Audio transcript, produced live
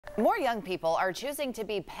More young people are choosing to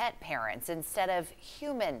be pet parents instead of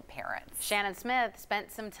human parents. Shannon Smith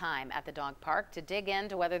spent some time at the dog park to dig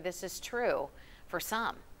into whether this is true. For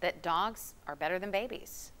some, that dogs are better than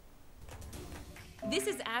babies. This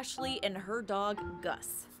is Ashley and her dog,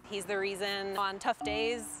 Gus. He's the reason on tough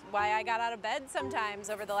days why I got out of bed sometimes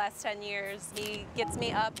over the last 10 years. He gets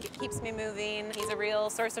me up, keeps me moving. He's a real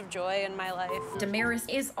source of joy in my life. Damaris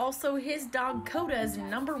is also his dog Coda's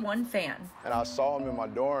 #1 fan. And I saw him in my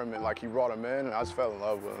dorm and he brought him in and I just fell in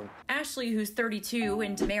love with him. Ashley, who's 32,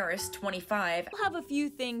 and Damaris, 25, have a few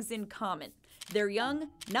things in common. They're young,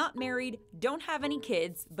 not married, don't have any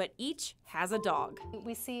kids, but each has a dog.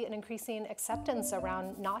 We see an increasing acceptance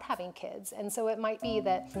around not having kids, and so it might be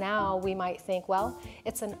that now we might think, well,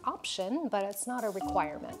 it's an option, but it's not a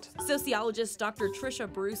requirement. Sociologist Dr. Tricia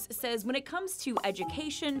Bruce says when it comes to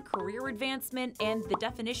education, career advancement, and the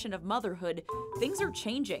definition of motherhood, things are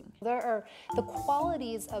changing. There are the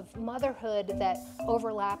qualities of motherhood that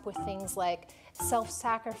overlap with things like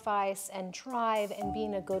self-sacrifice and drive and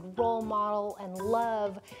being a good role model and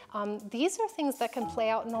love. These are things that can play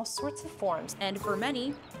out in all sorts of forms. And for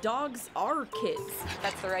many, dogs are kids.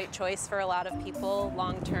 That's the right choice for a lot of people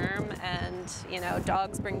long term, and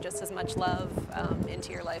dogs bring just as much love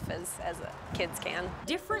into your life as kids can.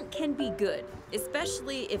 Different can be good,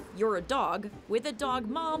 especially if you're a dog with a dog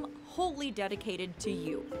mom wholly dedicated to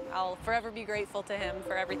you. I'll forever be grateful to him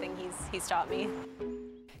for everything he's taught me.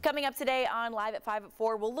 Coming up today on Live at 5 at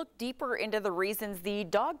 4, we'll look deeper into the reasons the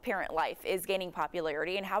dog parent life is gaining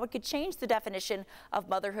popularity and how it could change the definition of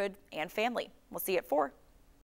motherhood and family. We'll see you at 4.